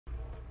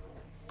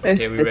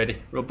Okay, we ready.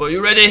 Robo,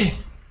 you ready?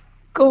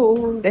 Go,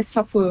 let's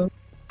suffer.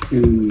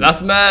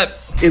 Last map.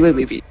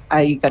 Wait.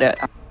 I gotta.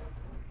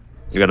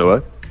 You gotta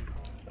what?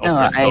 No,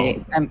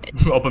 I'm.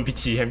 Open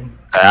PTM.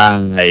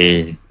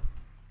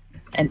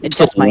 And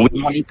adjust my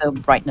monitor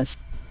brightness.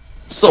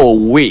 So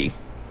weak.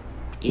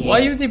 Yeah. Why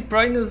you need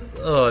brightness?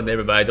 Oh,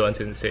 never mind. I don't want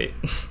to say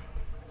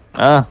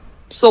it.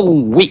 So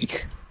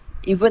weak.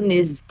 Even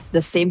is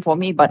the same for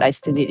me, but I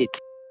still need it.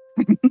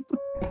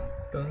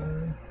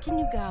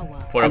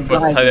 For the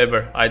first time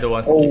ever, I don't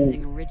want to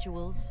skip.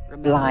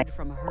 Blind.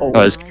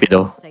 Oh, it's skip it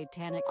though.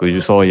 Because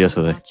you saw it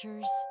yesterday.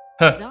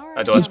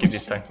 I don't want to skip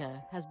this time.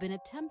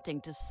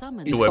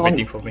 Do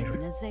everything for me.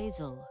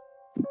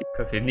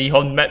 Because it's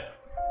Nihon map.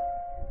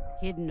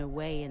 Hidden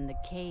away in the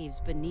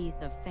caves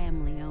beneath a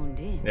family-owned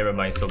inn. Never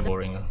mind, so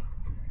boring.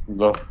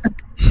 Go.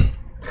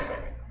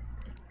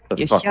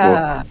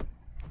 Yasha.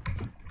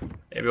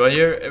 Everyone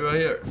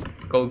here.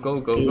 Go.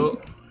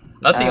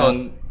 Nothing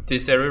on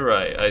this area,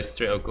 right? I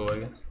straight up go,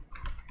 I guess.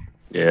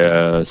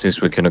 Yeah, since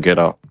we cannot get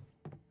out.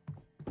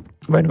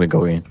 When we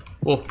go in.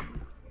 Oh.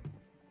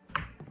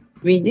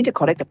 We need to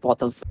collect the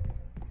bottles.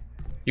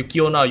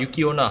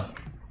 Yukiona.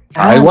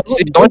 I want to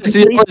see. Give it.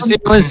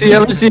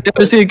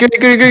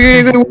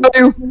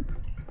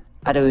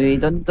 Other way,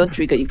 don't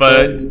trigger it.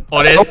 But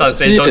Oden-san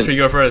say don't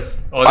trigger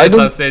first.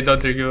 Oden-san say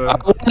don't trigger first.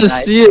 I want to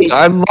see it.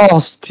 I'm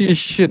lost. Piece of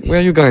shit. Where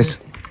are you guys?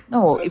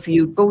 No, if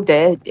you go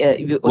there,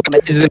 if you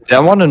What is it? I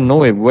want to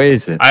know it. Where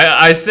is it?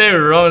 I say it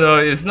wrong though.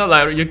 It's not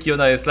like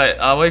Yukiona. It's like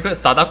what you call it?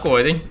 Sadako,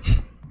 I think.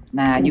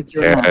 Nah, you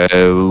kill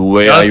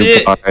where are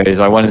you guys?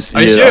 I want to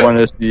see it. I want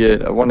to see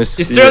it. I want to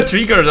see it. It's still a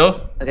trigger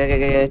though.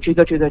 Okay.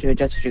 Trigger.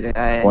 Just trigger.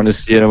 I want to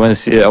see it. I want to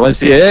see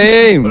it.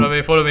 Hey!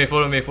 Follow me.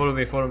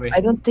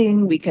 I don't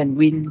think we can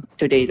win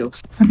today though.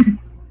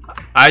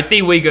 I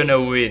think we're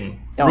gonna win.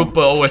 No.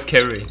 Rupert always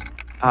carry.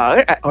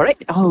 Alright.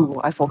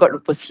 Oh, I forgot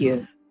Rupert's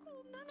here.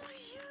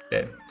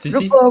 Damn.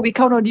 Rupert, we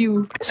count on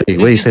you. Say,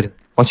 what you said?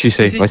 What she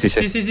say? What she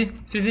say? See.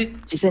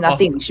 She said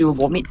nothing. She will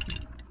vomit.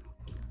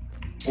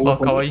 Oh,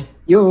 kawaii.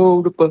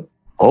 Yo, Rupert.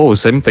 Oh,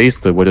 same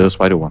face with the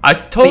spider one. I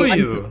told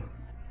you.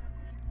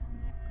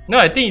 No,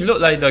 I think it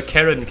looked like the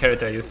Karen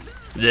character I used.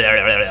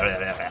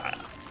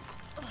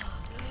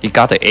 He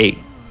got the egg.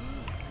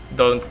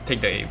 Don't take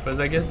the egg first,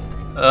 I guess.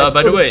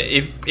 By the way,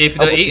 if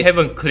the egg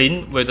haven't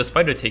cleaned, will the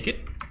spider take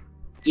it?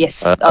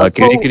 Yes.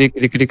 Can you take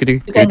what you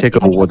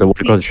call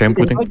the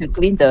shampoo thing? You can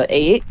clean the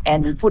egg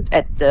and put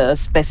at the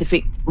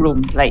specific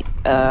room. Like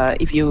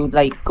if you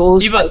like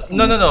go. Even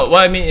no.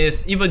 What I mean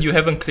is, even you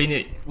haven't cleaned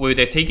it, will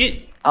they take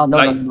it? Oh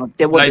no.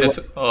 They won't.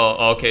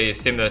 Oh, okay.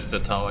 Same as the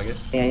town, I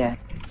guess. Yeah.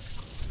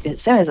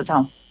 It's same as the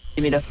town.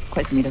 Similar,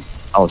 quite similar.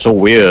 Oh, so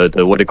weird.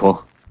 What they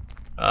call?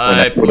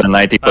 I put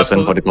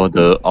 90% what they call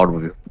the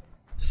overview.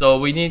 So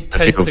we need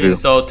 10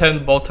 things. So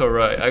 10 bottle,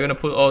 right? I'm gonna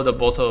put all the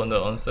bottle on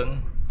the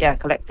onsen. Yeah,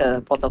 collect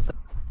the bottle first.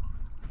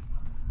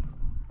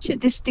 Shit,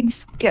 this thing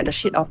scared the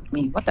shit out of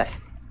me. What the?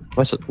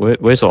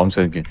 Where's the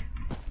onsen again?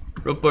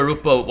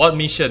 Rupert, what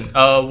mission?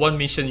 One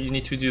mission you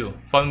need to do.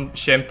 Find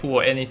shampoo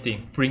or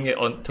anything. Bring it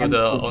on to the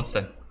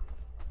onsen.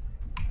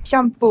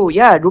 Shampoo,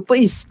 yeah. Rupert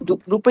is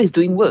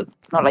doing work,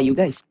 not like you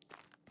guys.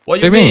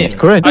 What do you mean?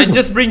 Correct. I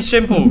just bring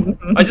shampoo.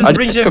 I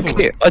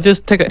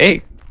just take an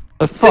egg.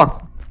 The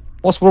fuck?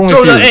 What's wrong with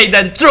you? Throw the egg,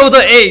 then throw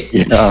the egg.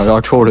 Yeah,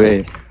 I'll throw the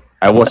egg.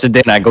 I watch it,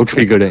 then I go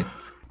trigger it.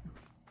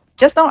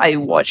 Just now I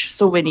watched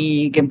so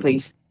many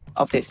gameplays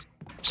of this.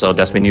 So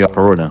that's mean you are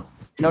pro now.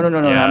 No.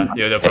 Yeah,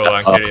 you're the pro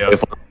and carry out.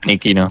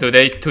 Nikki now.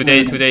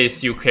 Today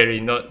is you carry,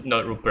 not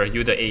Rupert.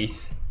 You the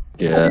ace.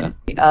 Yeah.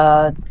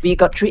 We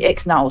got 3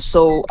 eggs now,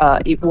 so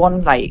it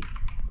won't like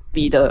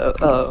be the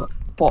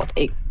 4th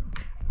egg.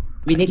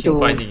 We need to.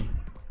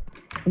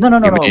 No.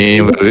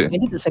 We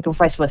need to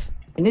sacrifice first.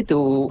 We need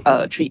to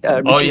treat.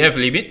 Oh, you have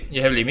limit.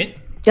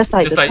 Just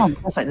like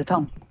the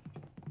town.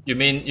 You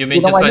mean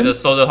just like the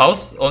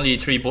slaughterhouse? Only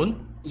 3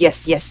 bone?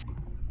 Yes.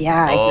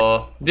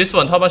 Yeah. This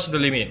one, how much is the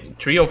limit?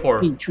 3 or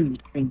 4? 3.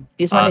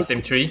 This one is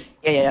same 3.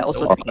 Yeah.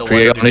 Also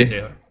 3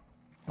 only.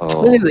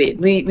 Oh. Wait.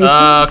 We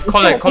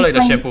collect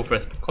the shampoo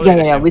first.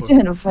 Yeah. We still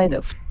have to find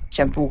the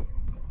shampoo.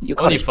 You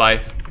only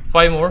 5.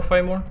 5 more.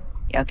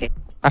 Yeah. Okay.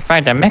 I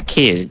find the mech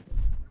kid.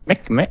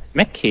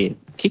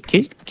 Kick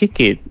it.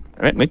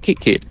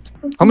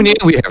 How many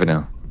do we have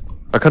now?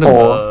 I can't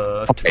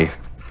remember. 5.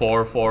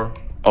 4.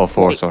 Oh,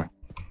 4. Sorry.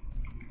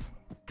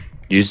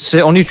 You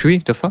said only 3?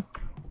 The fuck?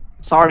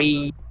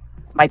 Sorry.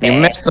 My bad. You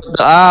messed it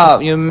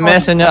up. You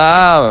messing it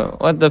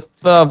up. What the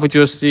fuck would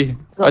you see?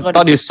 I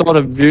thought you saw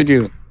the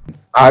video.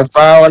 I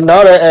found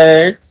another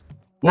egg.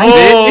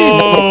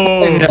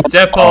 Whoa!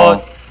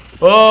 Jackpot!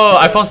 Oh,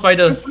 I found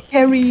spider.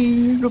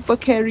 Rupert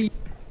carry.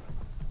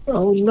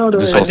 Oh no!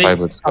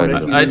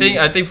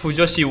 I think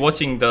Fujoshi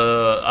watching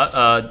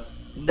the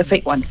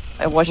fake one.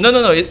 I watched.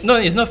 No,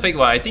 it's not fake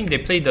one. I think they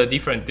play the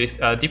different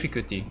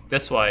difficulty.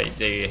 That's why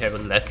they have a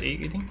less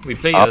egg. I think we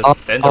play a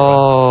standard.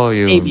 Oh,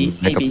 you maybe.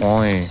 A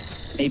point.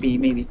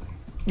 Maybe.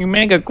 You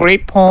make a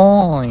great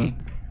point.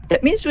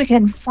 That means we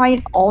can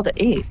find all the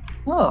eggs.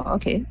 Oh,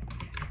 okay.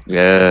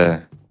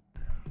 Yeah.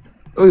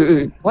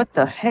 What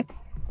the heck?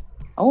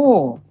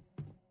 Oh.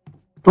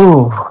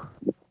 Ooh.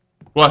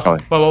 What? Oh.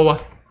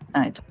 What?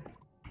 Alright.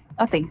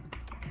 Nothing.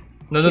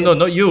 No,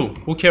 not you.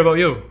 Who care about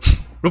you?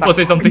 Rupert,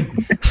 say something.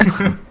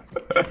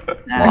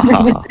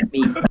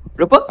 Me.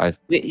 Rupert? I-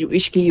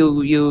 Which key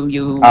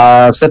you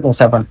 6 and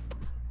 7.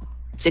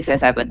 6 and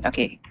 7,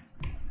 okay.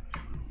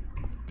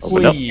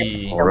 Open up.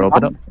 Ui. Or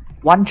open up.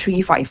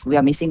 135. We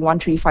are missing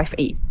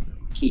 1358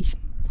 keys.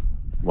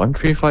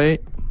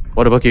 1358.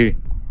 What about you?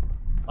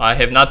 I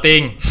have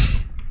nothing.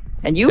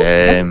 And you?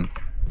 Same.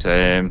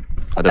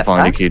 I don't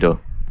find any key though.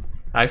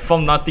 I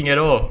found nothing at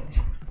all.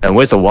 And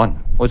where's the one?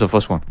 Where's the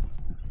first one?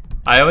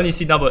 I only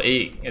see number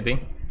 8, I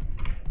think.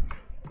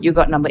 You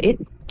got number 8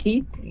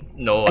 key?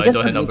 No, I I just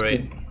don't have want to number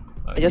make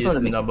 8. I just want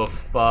to make number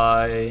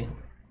 5,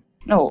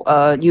 No,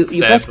 you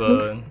press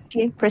 7.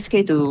 K, press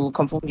K to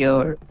confirm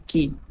your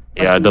key.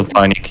 Yeah, I don't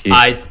find any key.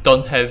 I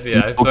don't have it.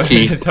 I'm sorry.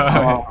 key.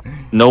 sorry. Oh,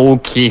 No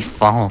key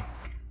found.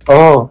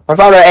 Oh, I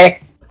found an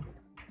egg.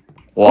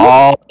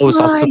 Wow, nice.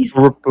 that's a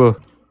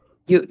super.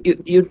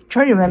 you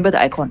try to remember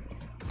the icon.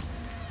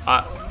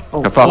 I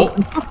Oh, I found.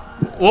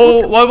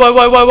 Whoa,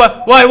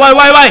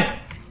 why?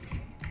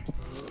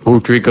 Who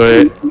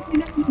triggered it?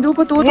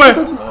 Where?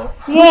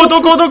 Whoa,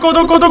 don't go.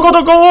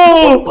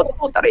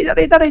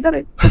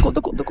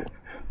 Doko.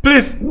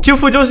 Please, kill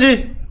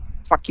Fujoshi.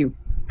 Fuck you.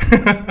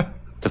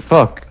 The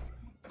fuck?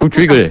 Who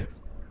triggered it?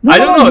 I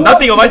don't know,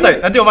 nothing on my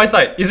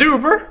side. Is it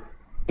Rupert?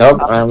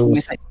 Nope,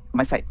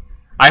 My side.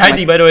 I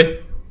hiding, by the way.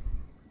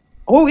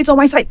 Oh, it's on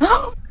my side.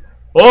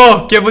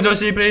 Oh, kill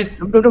Fujoshi, please.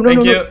 No.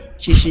 Thank you.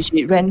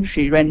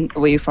 She ran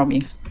away from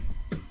me.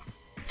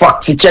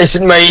 fuck, she's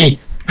chasing me.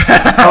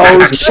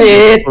 Oh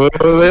shit.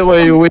 Wait,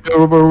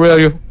 where are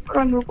you?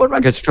 Run. I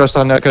can trust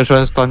on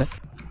it.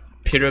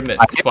 Pyramid,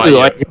 I hear you.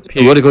 I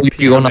hear you. What do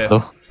you go on pyramid,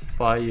 though?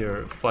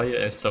 fire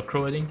and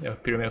circle, I think. Yeah,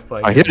 pyramid,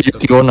 fire. I hear and you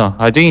circle. go now.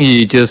 I think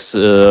he just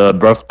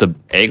birthed the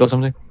egg or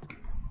something.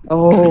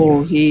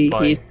 Oh, he's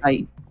Fine.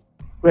 like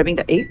grabbing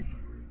the egg.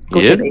 Go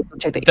Yeah. check the egg. Go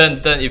check the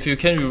egg. Then if you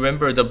can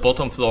remember the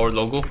bottom floor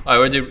logo, I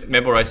already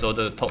memorized all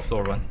the top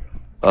floor one.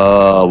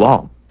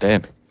 Wow,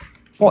 damn.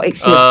 4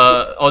 eggs here.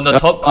 On the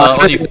top, I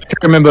try to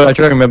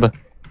remember.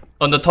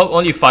 on the top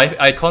only 5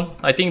 icon.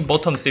 I think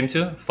bottom same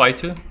too, 5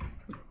 too.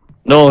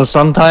 No,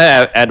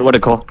 sometime at what they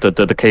call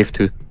the cave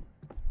too.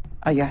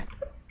 Yeah.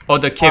 Oh,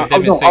 the cave.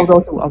 That means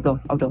Outdoor too.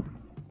 Outdoor.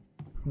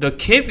 the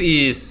cave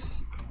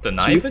is the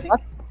Should we knife, I think.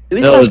 start? Do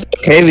we No, start? the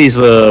cave is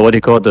what do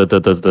you call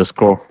the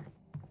scroll.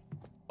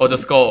 Oh, the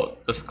skull.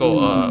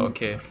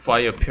 Okay.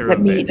 Fire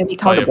pyramid. let me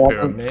count the fire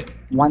bottom. pyramid.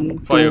 1, 2,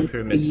 Fire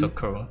pyramid 3.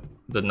 circle.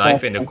 The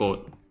knife and the 5. gold.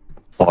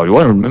 Oh, you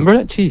want to remember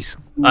that? Jeez.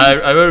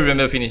 I will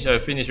remember finish. I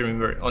finish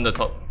remember on the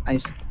top.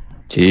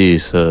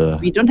 Jeez.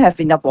 We don't have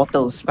enough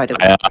bottles, by the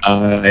way.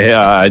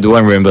 Yeah, I do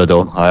want to remember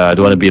though. I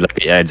don't want to be like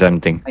the exam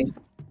thing.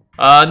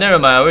 Never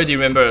mind. I already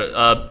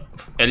remember.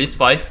 At least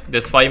 5.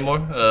 There's 5 more.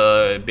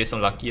 Based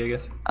on lucky, I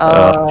guess.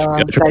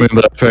 I try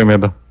to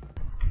remember.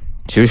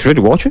 Should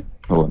we watch it?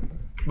 Oh,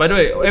 By the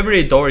way,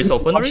 every door is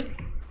open already.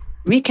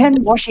 We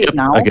can watch it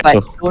now, I guess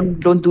but so.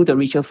 don't do the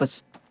ritual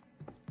first.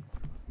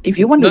 If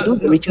you want to do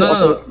the ritual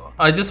also, No.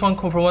 I just want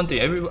to confirm one thing.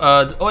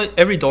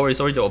 Every door is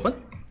already open.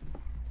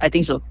 I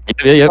think so.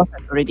 yeah. Because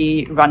I've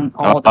already run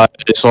all the... I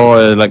saw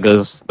like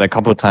a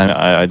couple of times.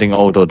 I think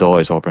all the door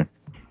is open.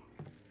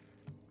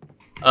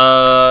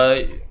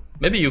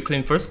 Maybe you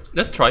clean first.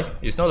 Let's try.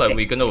 It's not like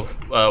we're gonna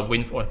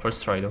win on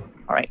first try though.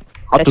 Alright.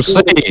 Hard to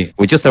say.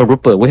 We just have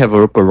Rupert. We have a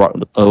Rupert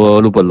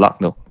luck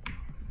though.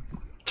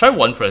 Try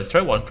one first.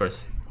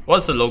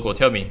 What's the logo?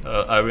 Tell me.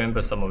 I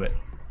remember some of it.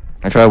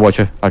 I try to watch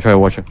it.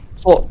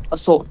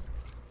 Assault.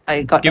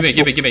 I got Give me.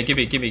 assault. Here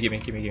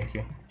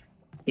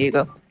Here you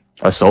go.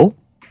 A soul?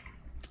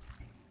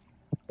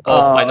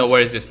 Oh, I know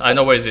where is this.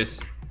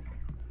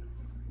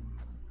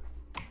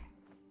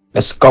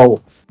 Let's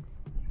go.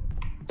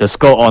 The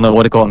skull on the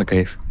what do you call on the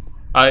cave?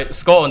 I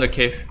score on the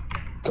cave.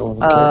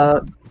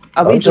 Are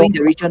we doing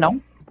the ritual now?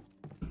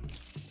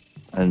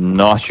 I'm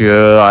not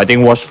sure. I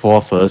think watch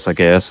 4 first, I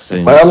guess.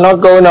 Since... But I'm not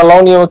going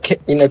along in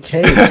a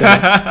cave. So.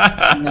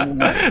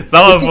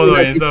 Someone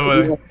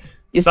following.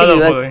 You stick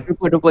with us.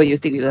 Rupert, you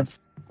stick with us.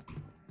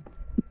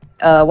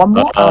 One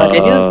more.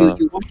 Daniel,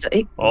 you watch the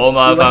egg. 我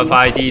麻煩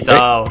快啲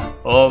走，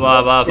我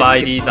麻煩快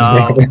啲走，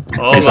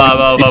我麻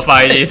煩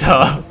快啲走，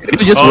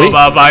 You just 我 wait.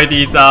 麻煩快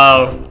啲走，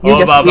我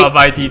麻煩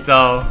快啲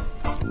走。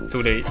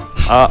Too late.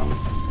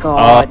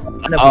 God.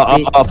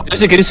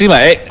 Can you see my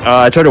egg?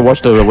 I try to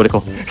watch the what do you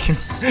call?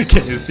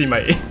 Can you see my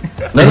egg?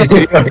 No,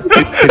 can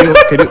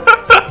you?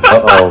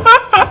 Uh-oh.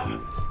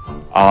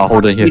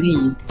 Hold on here.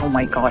 Really? Oh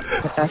my God.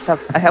 I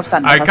have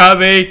stun. I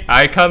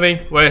coming.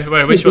 Wait,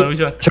 which one? I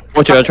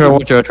try to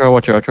watch it.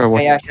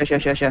 Yeah,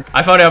 sure.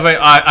 I found it.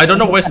 I don't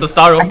know where's the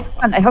star room.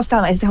 I have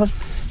stun.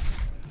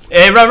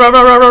 Hey,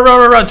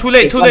 run. Too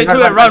late. Run,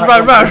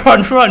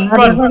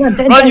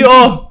 you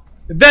all.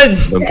 Then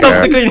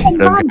stop the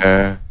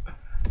cleaning.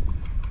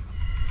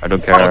 I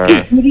don't care.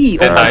 Really?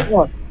 Then Oh die. my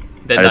God.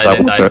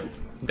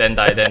 Then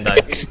die.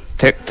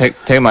 Take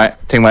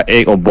my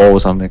egg or ball or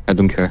something. I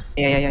don't care.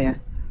 Yeah.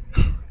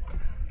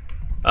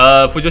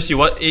 Fujoshi,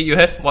 what egg you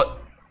have? What?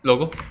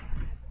 logo?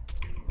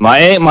 My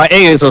A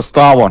is a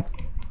star one.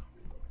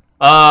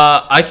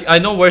 I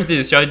know where's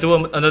this. Shall I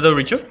do another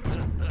ritual?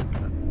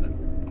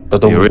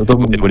 What do you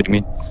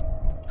mean?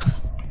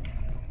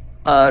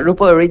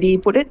 Rupert already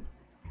put it?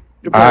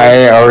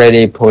 I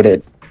already put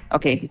it.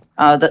 Okay.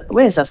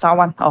 Where is the star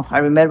one? Oh, I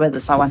remember the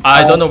star one.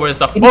 I don't know where's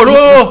the star. Kitty, Oh,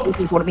 no!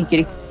 Kitty, follow me,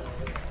 Kitty.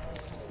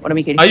 Follow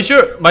me, Kitty. Are you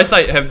sure my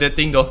side have that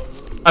thing though?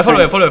 I follow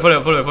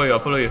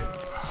you.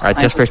 I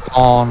just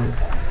respawn.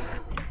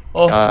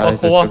 Oh,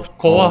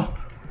 Koa.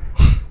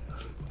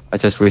 I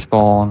just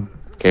respawn.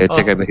 Okay,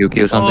 check if he'll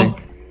kill something.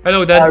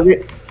 Hello, Dad.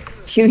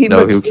 Heal him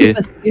No, first. he'll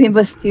Heal him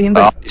first. Heal him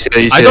first.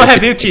 I don't have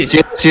heal kit.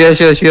 Cheers.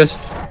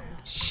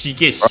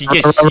 Shige.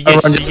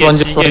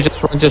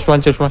 Just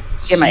run.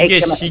 Get my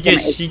egg.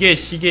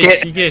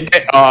 Shige.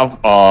 Get off.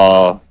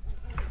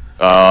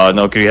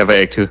 No, can you have an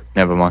egg too?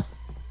 Never mind.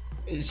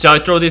 Shall I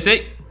throw this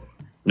egg?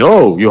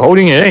 No, you're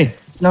holding it, eh?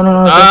 No.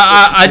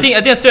 I think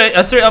I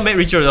straight up make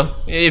ritual though.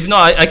 If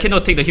not, I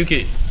cannot take the heal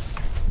kit.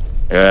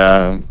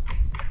 Yeah.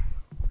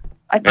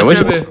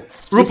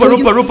 Rupert,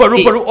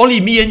 only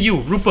me and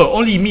you. Rupert,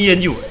 only me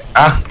and you.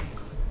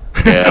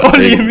 Yeah,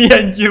 Only me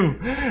and you.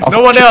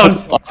 No one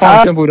else. I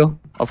found shampoo though.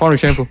 I found the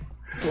shampoo.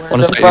 On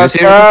the side, you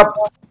see?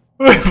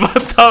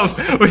 Fucked up.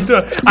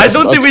 I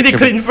don't think we need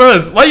clean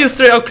first. Why you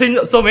straight up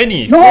clean so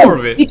many? No, Four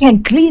of it. you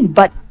can clean,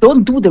 but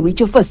don't do the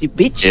ritual first, you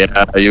bitch. Yeah,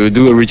 you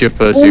do a ritual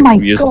first. Oh my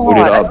you just god, put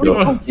it I up.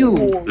 already told you.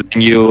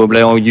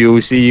 Blame on you.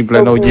 See,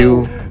 blame on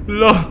you.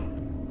 No.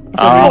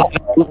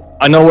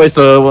 I know where's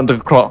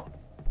the claw.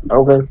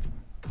 Okay.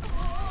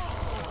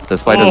 The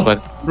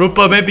spider.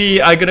 Rupert,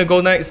 maybe I gonna go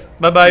next.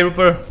 Bye bye,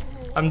 Rupert.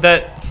 I'm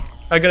dead.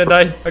 I'm gonna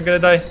die.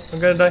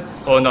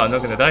 Oh no, I'm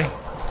not gonna die.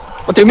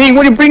 What do you mean?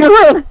 What do you bring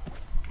her?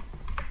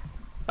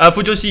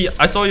 Fujoshi,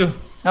 I saw you.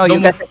 No, you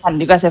guys have fun.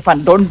 You guys have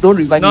fun. Don't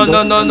revive No. me.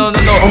 Get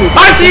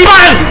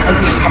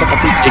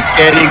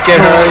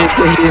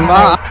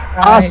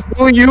her.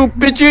 Screw you,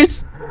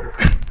 bitches.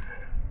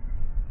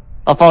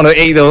 I found an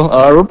egg though.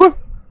 Rupert?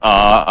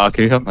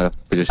 Can you help? Oh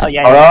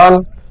yeah. Hold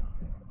on.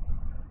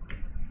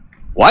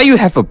 Why you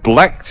have a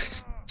black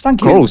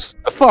Thank you. clothes?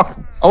 The fuck?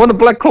 I want a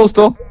black clothes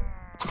though.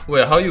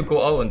 Wait, how you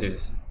go out on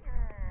this?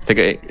 Take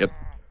a egg. Yep.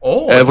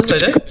 Oh,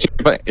 just like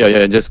that?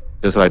 Yeah, just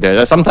like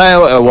that.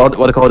 Sometimes what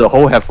they call the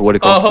whole have what they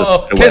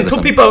call. Can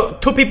two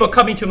people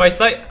come into my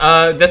side?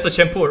 There's a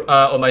shampoo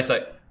on my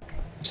side.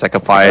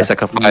 Sacrifice. No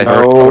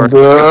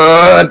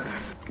good.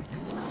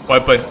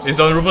 Weapon is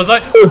on Rupert's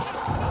side.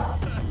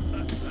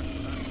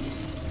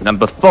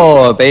 Number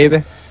 4,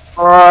 baby.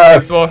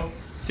 Alright.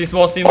 Six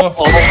more.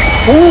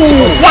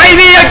 Why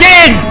me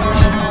again?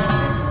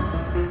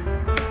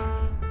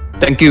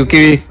 Thank you,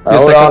 Kiwi.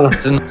 Hold on.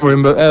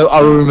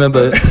 I'll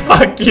remember.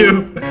 Fuck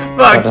you,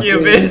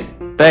 bitch.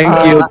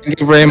 Thank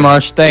you very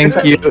much. Thank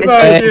you,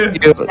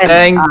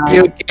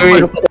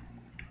 Kiwi.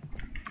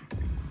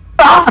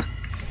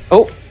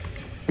 Oh,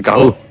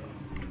 Go.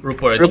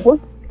 Rupert. Rupert?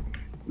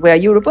 Where are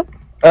you, Rupert?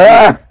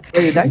 Ah!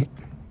 Where you die?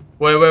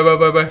 Wait.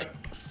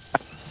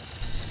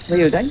 Where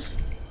you die?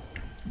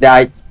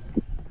 Died.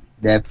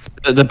 Dead.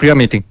 The prayer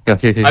meeting. Yeah,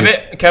 here.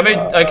 Can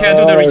I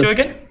do the ritual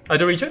again? I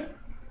do ritual?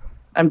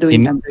 I'm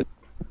doing.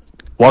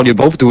 Wow, you're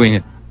both doing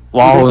it.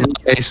 Wow,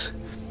 nice.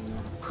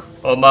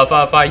 我冇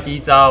法快啲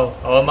走，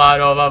我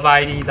冇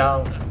快啲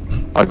走。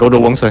I go to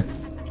one side.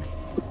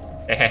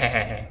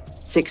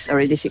 6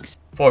 already 6.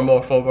 Four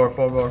more.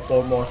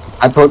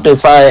 I put the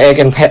fire egg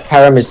and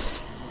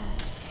pyramids.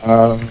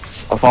 I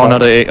found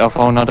another egg.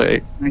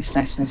 Nice.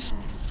 Nice.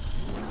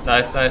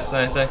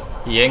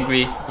 He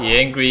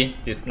angry.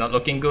 It's not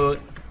looking good.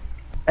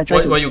 I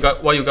tried What you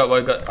got?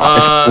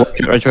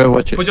 I try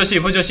watch it.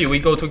 Fujoshi, we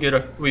go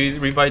together. We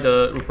revive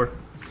the Rupert.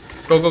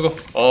 Go.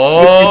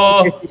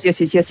 Oh! He's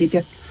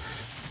here.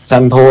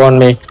 Shampoo on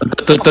me.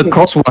 The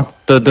cross one.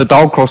 The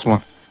down cross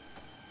one.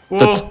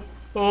 Oh,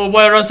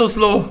 why I run so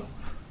slow?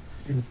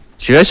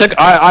 Should I check?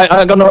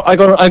 I'm gonna.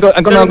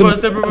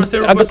 Several. I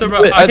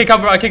can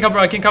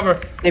cover.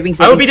 Saving.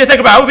 I will be the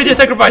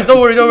sacrifice. Don't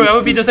worry. I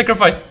will be the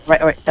sacrifice.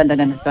 Right.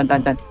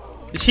 Done.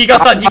 He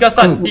got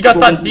stunned.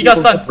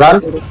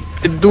 Run.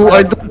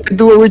 I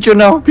do a ritual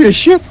now. Be a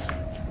shit.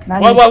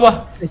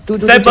 What? Do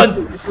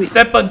 7.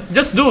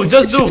 Just do. I'm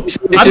done.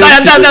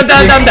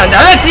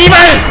 Let's see,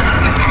 man.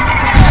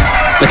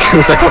 Thank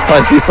you,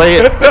 sacrifice. You say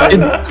it.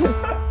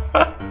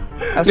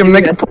 You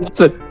make a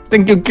concert.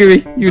 Thank you,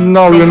 Kiri. You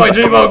know. Go fight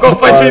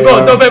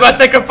Dreamo. Don't make my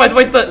sacrifice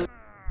wasted.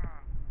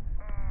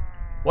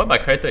 What my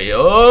character?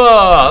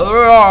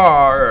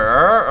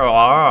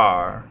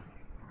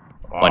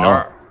 Why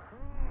not?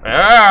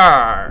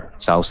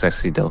 Sounds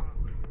sexy though.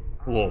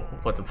 Whoa,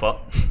 what the fuck?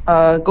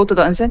 Go to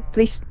the onsen,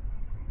 please.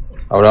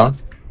 Hold on.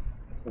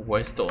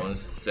 Where's the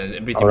onsen?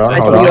 Everything. Hold on.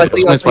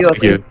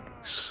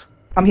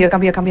 Come here.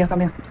 Come here.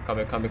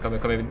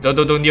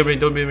 Don't near me.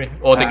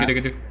 Oh, thank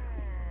you.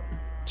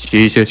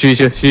 She's here. I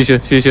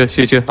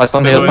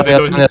stand here.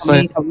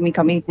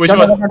 Coming. Which No.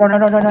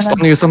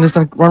 Stun you.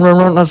 Run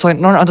other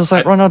side.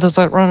 Run other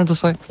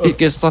side. He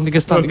gets stunned. I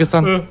stun.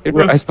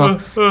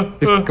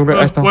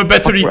 Where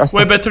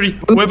battery?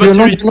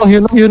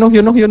 You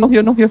know.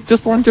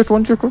 Just run.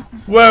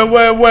 Where?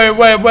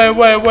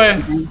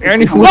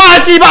 Anywho. Wow,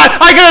 Shiba!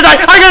 I gotta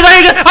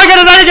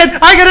die again!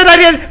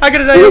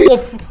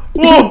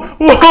 Whoa!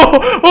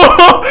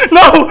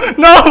 No!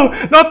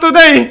 Not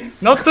today,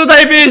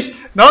 bitch!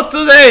 Not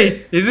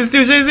today! Is it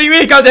still chasing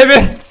me? God damn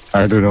it!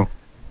 I don't know.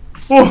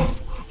 Oh,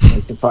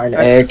 To find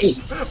eggs.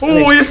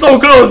 he's so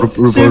close!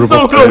 She's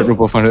so close!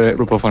 Rupa found it.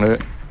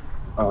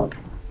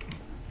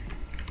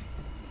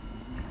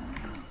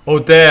 Oh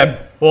damn!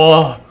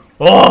 Oh,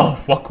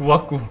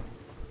 waku.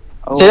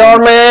 Stay on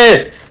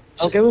me!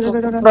 Okay, wait.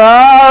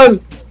 Run!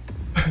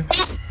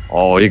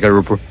 Oh, you got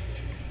Rupa.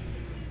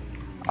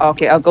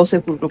 Okay, I'll go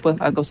save Rupert.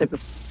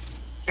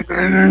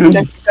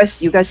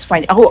 You guys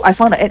find. Oh, I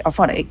found an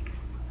egg.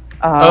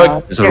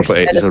 It's a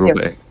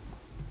Rupa egg.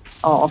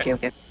 Oh,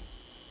 okay.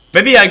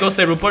 Maybe I go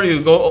say Rupert,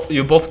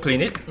 you both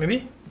clean it,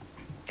 maybe?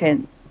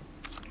 Can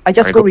I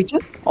just go reach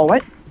it or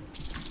what?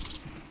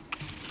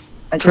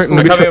 I just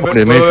Maybe Come try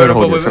here, to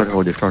hold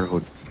it.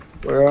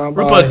 Where am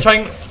Rupert, I?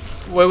 trying.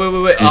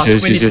 Wait. Yes, Too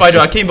many yes, spider.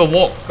 yes. I can't even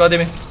walk. God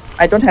damn it.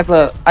 I don't have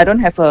a.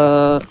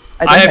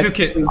 I have your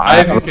kit.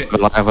 I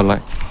have a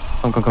light.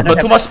 Come. But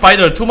too much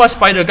spider.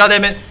 God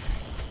damn it.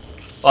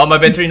 Oh, my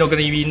battery not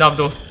gonna be enough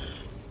though.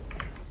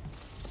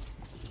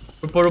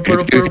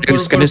 Rupert.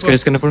 Scan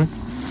it for me.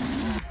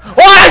 Oh,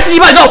 I see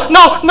my no!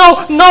 Not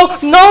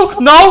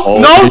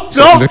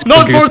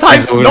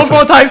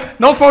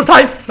for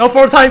time.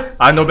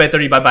 No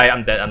battery. Bye.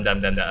 I'm dead. I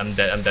don't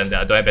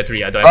have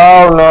battery.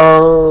 Oh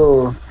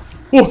no!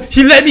 Oh,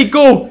 he let me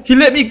go.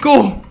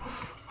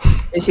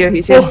 He's here.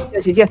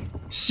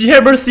 She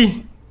had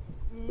mercy.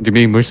 Give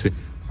me mercy.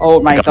 Oh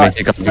my god!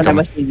 He got me. Don't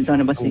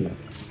have mercy.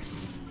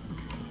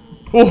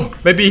 Oh,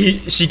 maybe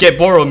she get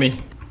bored of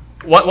me.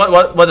 What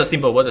the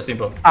symbol?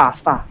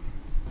 Star.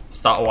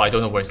 Star. Oh, I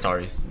don't know where star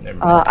is. Never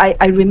mind.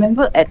 I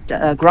remember at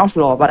ground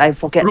floor, but I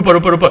forget.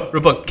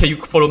 Rupert, can you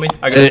follow me?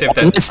 I gotta save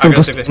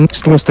that.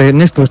 Next to stay.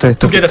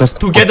 Together.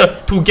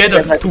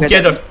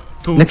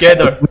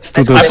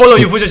 I follow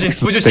you,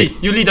 Fujoshi.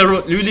 You lead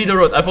the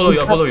road. I follow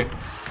you.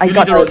 I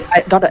got an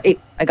egg.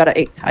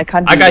 I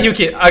can't. I got heal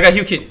kit.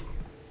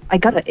 I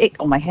got an egg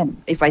on my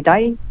hand. If I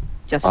die,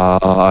 just.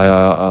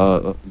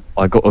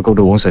 I go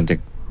to one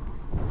sending.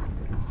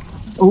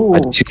 Oh.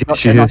 She.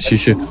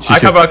 I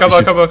cover.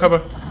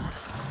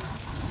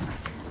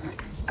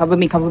 Cover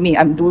me.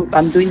 I'm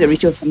doing the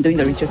ritual.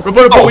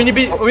 Rupert, we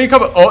need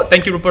cover. Oh,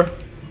 thank you, Rupert.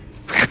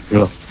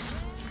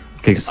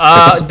 Okay.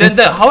 Then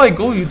how I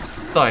go you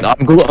side?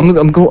 I'm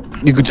go.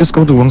 You could just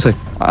go to one side.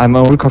 I'm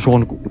only capture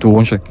to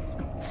one side.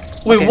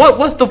 Wait, Okay.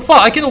 what's the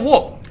fuck? I cannot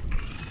walk.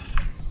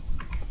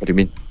 What do you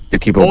mean? You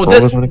keep on Oh,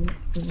 or something?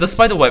 the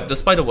spider web.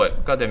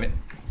 God damn it.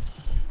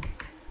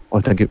 Oh,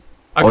 thank you.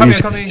 I Oh, come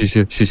she's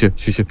here. here.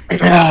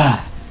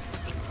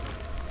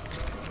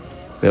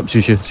 Yep,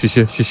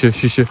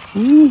 she's here.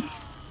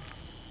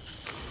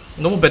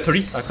 No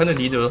battery. I kinda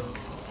need her.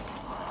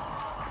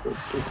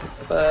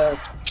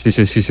 She's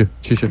here.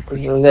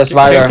 There's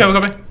spider.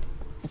 Come here.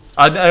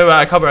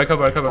 I cover. I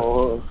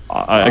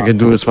can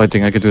do this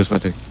fighting.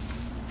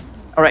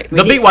 All right.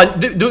 The big one.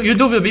 Do you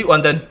do the big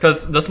one then?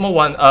 Cause the small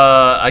one,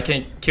 I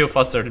can kill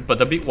faster. But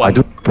the big one, I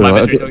do. my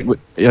battery don't-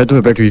 I do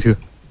a battery too.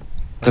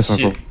 That's my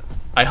Shit. problem.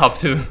 I have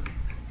to.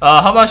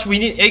 How much we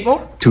need? 8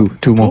 more? Two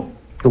more.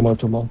 Two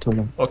more.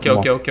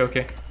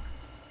 Okay.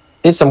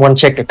 Did someone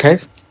check the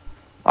cave?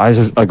 I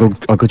go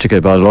check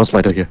it, but I lost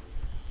spider here.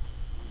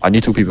 I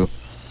need 2 people.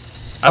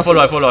 I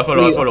follow.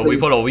 We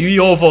follow. We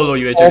all follow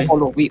you actually.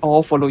 We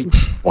all follow you.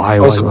 Why?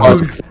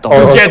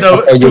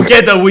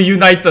 Together we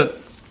united.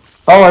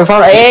 Oh, I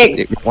found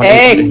egg!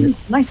 Egg!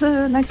 Nice.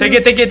 Take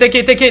it.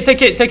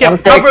 I'm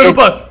taking-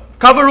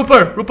 Cover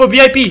Rupert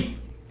VIP.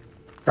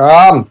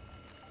 Come!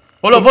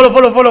 Follow.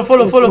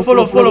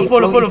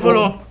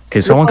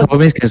 Can someone cover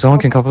me?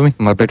 Can cover me?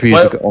 My battery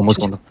is What? almost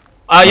gone.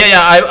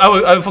 Yeah. I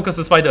will focus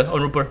the spider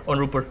on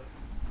Rupert.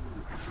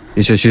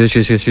 She's here.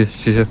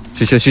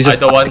 I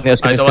don't want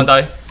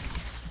die.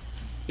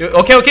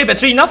 Okay,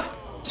 battery enough?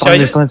 Stun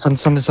it.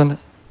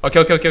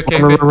 Okay.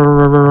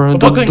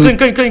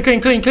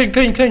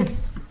 Clean.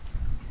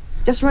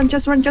 Just run. I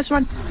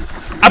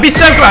be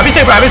safe, bro.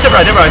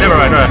 Never.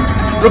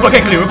 Rupert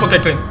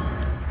can clean.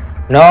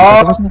 No!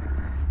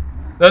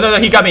 No,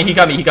 he got me.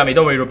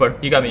 Don't worry, Rupert.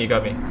 He got me.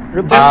 Just keep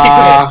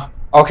cleaning.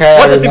 Okay,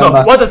 What I the symbol?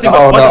 remember. What the symbol?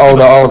 The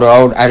What the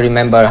old, I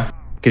remember.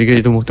 Get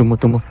it, two more.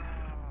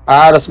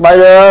 The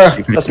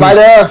spider! The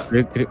spider!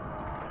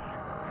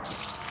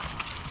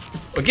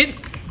 Again?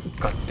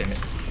 God damn it.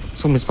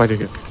 So many spider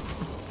here.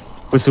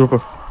 Where's the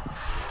Rupert?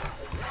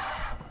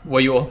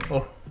 Where you all?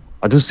 Oh.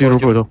 I don't see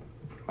Rupert though.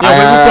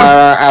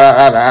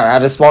 At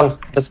the spawn.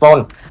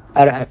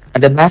 At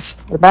the bath.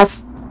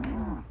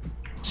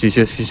 She's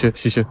here. 3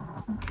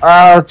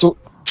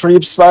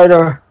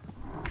 spider.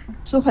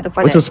 So hard to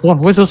find.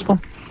 Where's the spawn?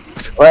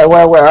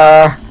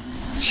 Where?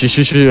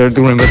 Shh, I don't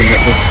remember the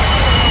map.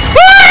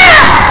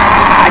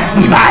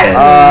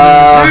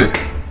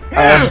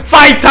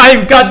 Fight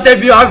time,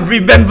 goddamn you! I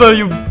remember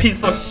you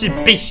piece of shit,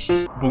 bitch.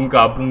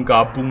 Boonga. Oh,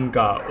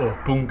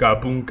 boonga.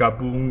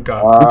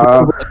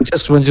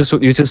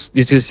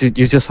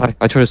 You just hide.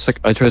 I try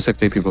to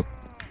sectate people.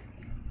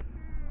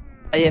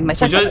 My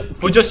side.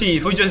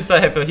 Fujoshi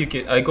side have a heal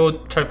kit. I go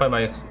try to find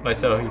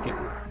myself a heal kit.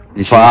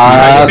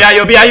 Fuck.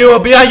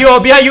 Behind you.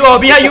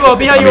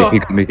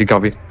 He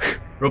got me.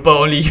 Rupa,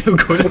 only you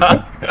go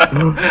down.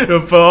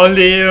 Rupa,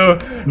 only you.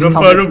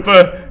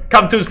 Rupa.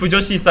 Come to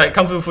Fujoshi's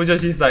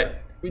side.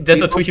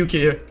 There's a 2 heal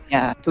kit here.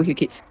 Yeah, 2 heal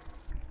kits.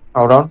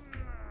 Hold on.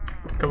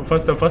 Come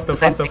faster.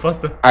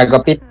 I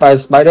got bit by a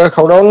spider.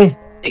 Hold on.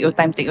 Take your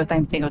time.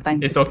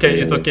 It's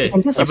okay.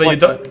 And just Even you avoid.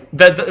 don't.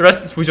 The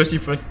rest is Fujoshi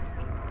first.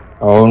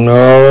 Oh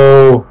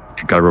no.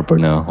 I got Ripper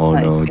now. Oh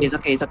no. It's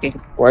okay.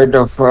 Where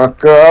the fuck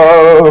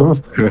go?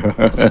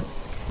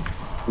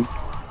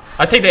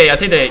 I take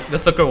the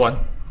circle one.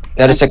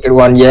 Yeah, the second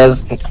one,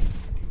 yes.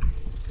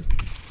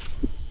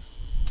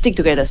 Stick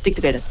together. Take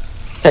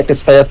the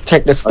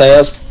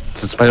stairs.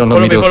 It's a spider on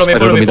Follow the middle.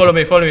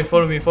 me.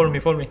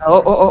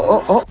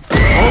 Oh.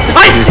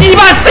 I see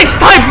my 6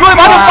 times, bro,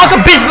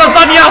 motherfucker, bitch,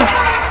 lasagna.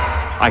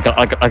 I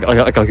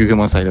got Hugo on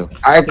my side though.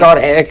 I got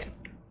egg.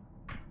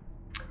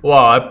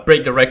 Wow, I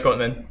break the record,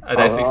 man. I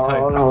died 6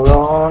 times.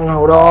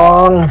 Hold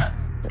on.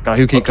 Got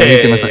Hugo on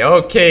my side.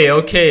 Okay.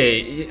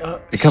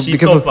 Be careful. She's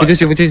so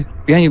fast. Fujoshi,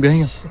 behind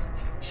you.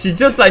 She's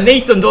just like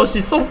Nathan though,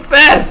 she's so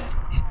fast.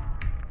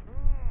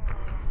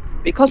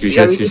 Because we She's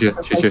already here.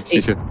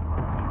 sacrificed 8.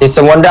 Did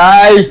someone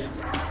die?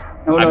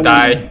 No. I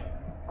die.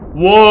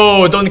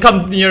 Whoa, don't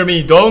come near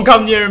me.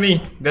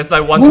 There's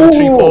like 1, 2,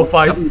 3, 4,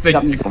 5, 6.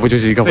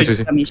 Fujoshi.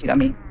 She got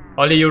me.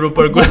 Only you,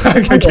 Rupert. Good.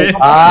 Okay. No,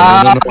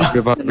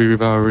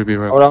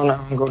 revive. Hold on,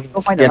 I'm going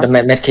Go find to the get the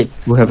med kit.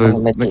 We have a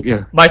Med kit.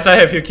 yeah. My side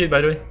have your kid,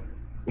 by the way.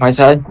 My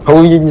side?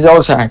 Who is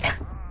your side?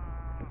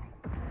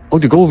 Oh,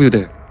 you go over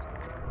there.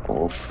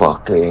 Oh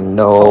fucking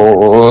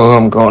no,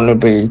 I'm gonna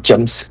be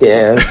jump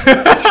scared.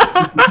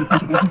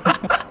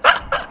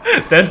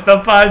 That's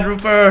the fun,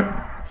 Rupert.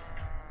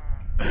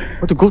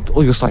 What to go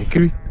to your side,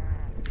 Kiri?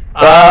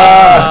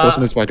 There's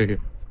no spider here.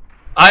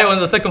 I on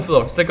the second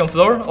floor, or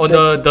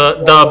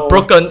the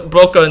broken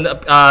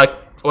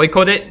what you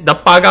call it? The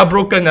paga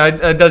broken.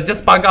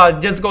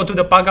 Just go to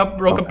the paga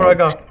broken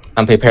paga.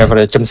 I'm prepared for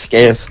the jump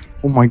scares.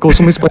 Oh my god,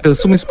 so many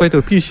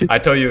spider, piece shit. I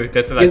tell you,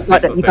 there's like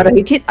 6 or You got a 7.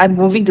 heal kit? I'm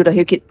moving to the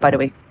heal kit, by the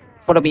way.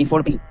 Follow me.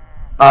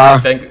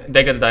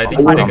 They're gonna die. I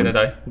think they're gonna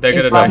die. They're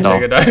gonna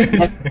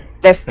die.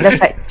 Left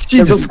side.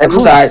 Jesus The room.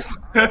 Side.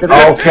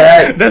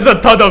 Okay. There's a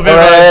ton of it.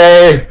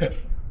 Hooray.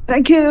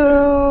 Thank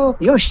you.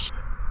 Yosh.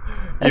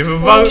 You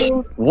found.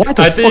 What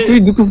the I fuck?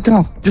 think- You go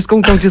down. Just go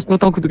down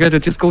together.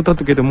 Just go down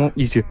together, more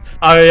easier.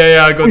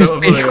 Yeah. I go down.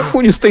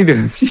 When you stay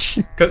there.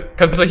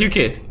 Cause it's a huge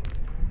kid.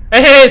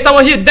 Hey,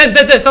 someone here.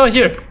 Dead. Someone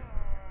here.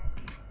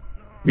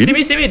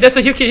 Really? See me. There's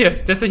a huge kid here.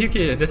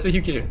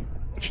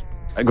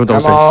 I go Come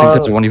downstairs. Since on.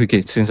 that's one you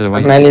get. Since that's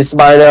one. Many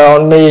spider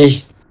on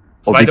me.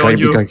 Oh, big Spider on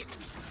you. guy.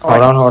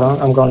 Hold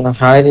on. I'm gonna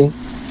hiding.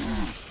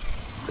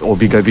 Oh,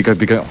 big guy.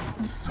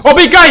 Oh,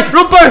 big guy,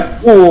 Rupert.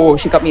 Oh,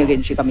 she got me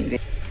again.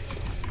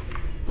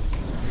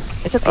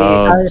 It's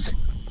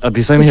okay.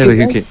 Beside me have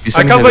a UK.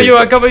 I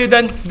cover you.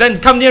 Then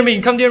come near me.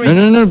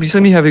 No.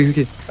 Beside me have a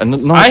UK. And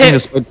not I in have- the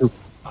spot too.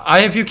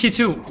 I have your key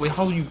too. Wait,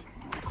 how you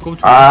go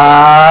to?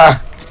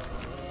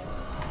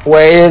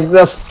 Where is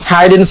the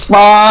hiding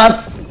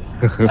spot?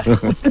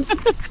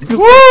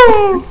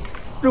 Woo!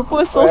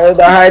 Rupa so Where's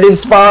the hiding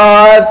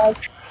spot?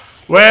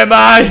 Where am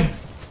I?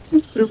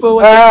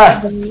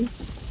 Rupa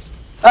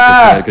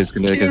It's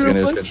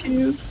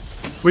good.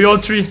 We all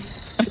 3.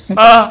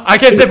 I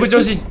can't save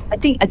Fujoshi. I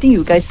think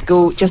you guys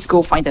just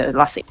go find the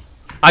last egg.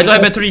 I don't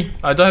have battery.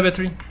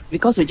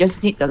 Because we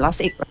just need the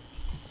last egg, right?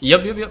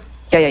 Yep.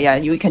 Yeah.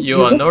 You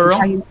You are guys no can wrong.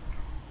 try-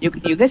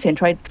 You guys can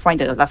try to find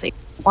the last egg.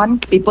 1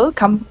 people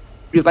come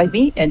revive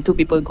me, and 2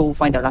 people go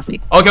find the last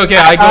egg. Okay.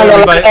 I go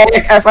revive.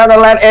 I found a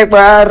land egg,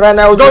 but right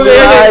now Go, to the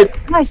yeah.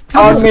 right. Nice.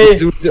 On me.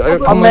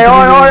 Come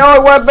Oi,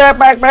 what,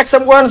 back,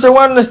 someone. Oi.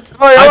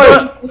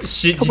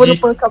 Shit, Cover,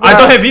 GG. cover. I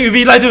don't have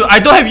UV light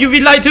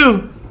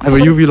too. I have a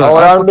UV light.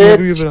 Hold I on, fucking have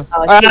bitch. UV light.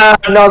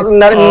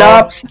 Not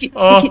enough. Hit.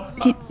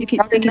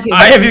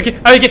 I have UV.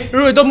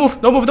 Rui, don't move.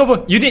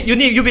 You need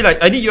UV light.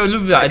 I need your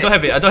UV light. I don't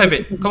have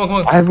it. Come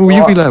on. I have a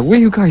UV light. Where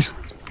are you guys?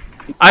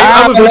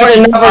 I will Not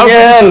enough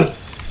again.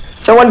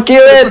 Someone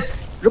kill it.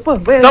 Rupa,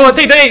 where? Someone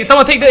take the egg.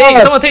 Someone take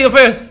the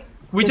first.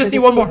 We just need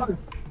one more.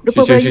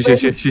 Rupa, where? She. I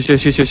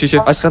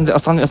stand. The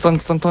egg.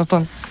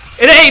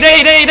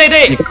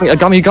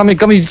 Got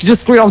me.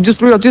 Just throw it out. Go.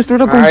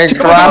 I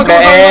grab the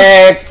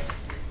egg.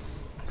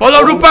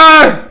 Follow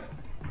Rupert.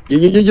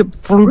 Yeah.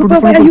 Follow. Rupa,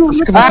 where are you?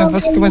 Let's get myself.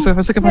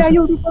 Where are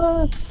you,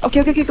 Rupa?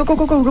 Okay, go,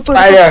 Rupa.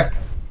 Fire.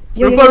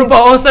 Rupert,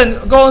 on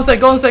send. Go on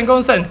send.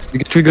 You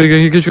get trigger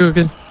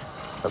again.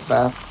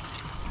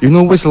 You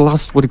know where's the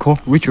last, what do you call,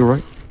 ritual,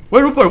 right?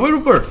 Where Rupert?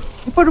 Rupa.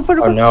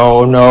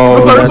 Oh no.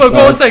 Rupert, that's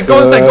go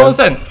on not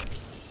send. good.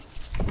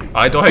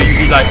 I don't have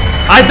UV light.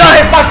 I don't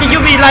have fucking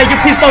UV light, you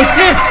piece of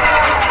shit!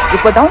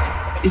 Rupert down?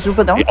 Is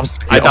Rupert down?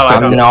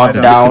 I'm not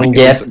down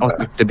yet.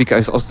 The big guy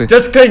is upstairs.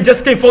 Just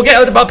clean.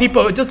 Forget about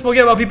people. Just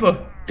forget about people.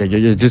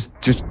 Yeah. Just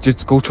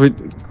go through it.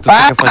 The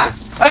second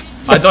fight.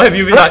 I don't have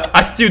UV light.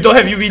 I still don't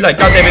have UV light.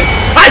 God damn it.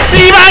 I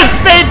see us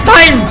 8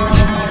 times!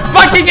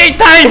 Fucking 8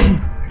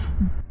 times!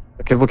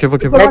 Careful.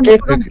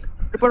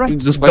 Rupert run.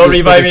 Don't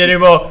revive me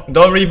anymore.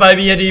 Don't revive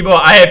me anymore.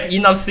 I have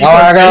enough No,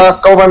 sequence.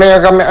 cover me,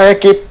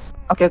 keep.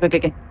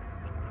 Okay.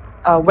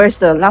 Where's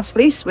the last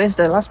place? Tell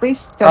me.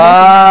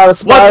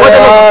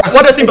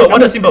 What the symbol?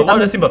 What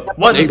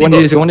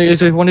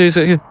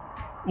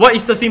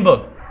is the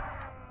symbol?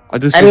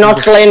 I'm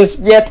not cleansed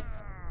yet.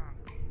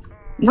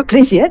 Not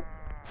cleansed yet?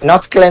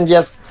 Not cleansed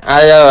yet.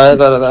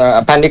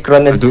 I panic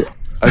running.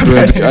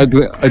 I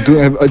do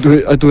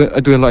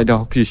it like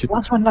now, please.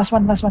 Last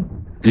one.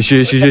 You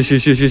should.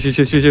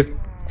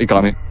 You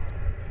got me.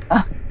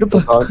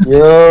 Rupert. Got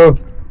you.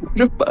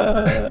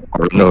 Rupert.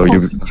 No,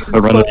 you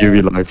run out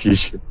UV light,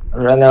 please.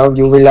 Run out,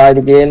 you will light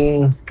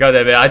again. God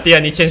damn it. I think I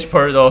need to change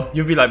per though.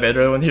 UV light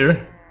better one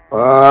here.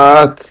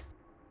 Fuck.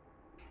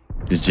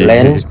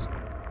 Cleanse.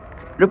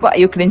 Rupert, are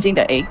you cleansing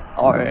the egg?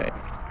 Or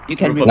you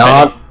can Rupert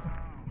Not.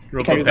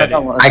 Rupert Penny.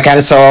 I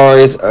can saw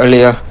it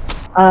earlier.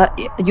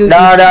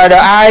 The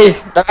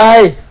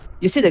eye.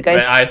 You see the guys?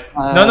 Red eyes.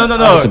 No.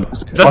 The Austin.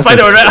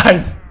 spider with red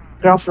eyes.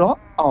 Ground floor?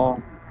 Or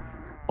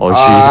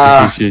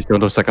Oh, she's on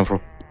the second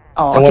floor.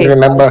 oh, I won't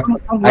remember.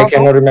 Ground I floor?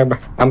 cannot remember.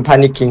 I'm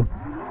panicking.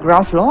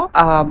 Ground floor?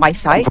 My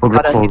side.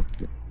 Ground floor.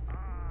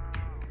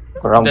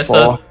 Ground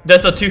floor.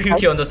 There's a 2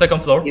 here on the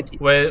second floor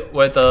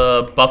where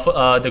the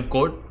buffer the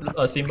gold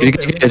symbol.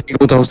 Can you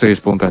go downstairs,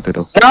 spawn better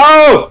though?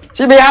 No!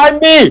 She behind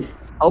me!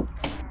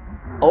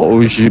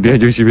 Oh, she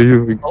behind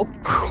you. Oh.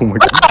 Oh my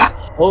god.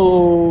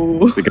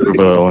 Oh.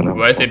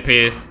 Rest in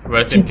peace.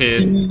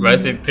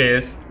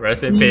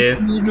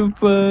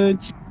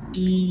 Rupert.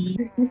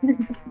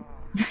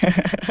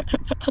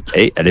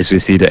 Hey, at least we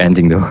see the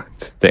ending though.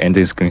 The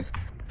ending screen.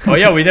 Oh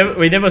yeah, we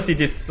never see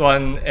this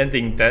one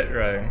ending dead,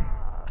 right?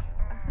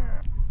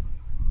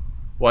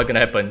 What gonna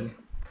happen?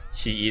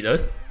 She eat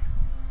us?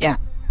 Yeah.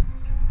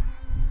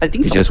 I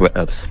think We so. just wet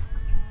ups.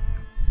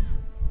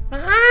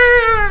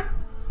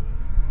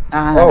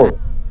 Oh.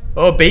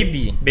 Oh,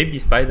 baby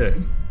spider.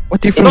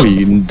 What difference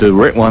between the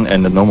red one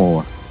and the normal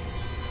one?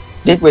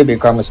 Did we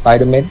become a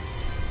Spider-Man?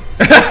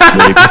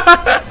 Maybe.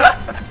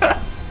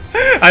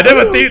 I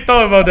never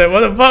thought about that.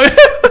 What the fuck?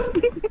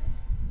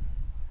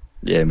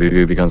 Yeah, maybe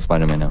we become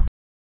Spider-Man now.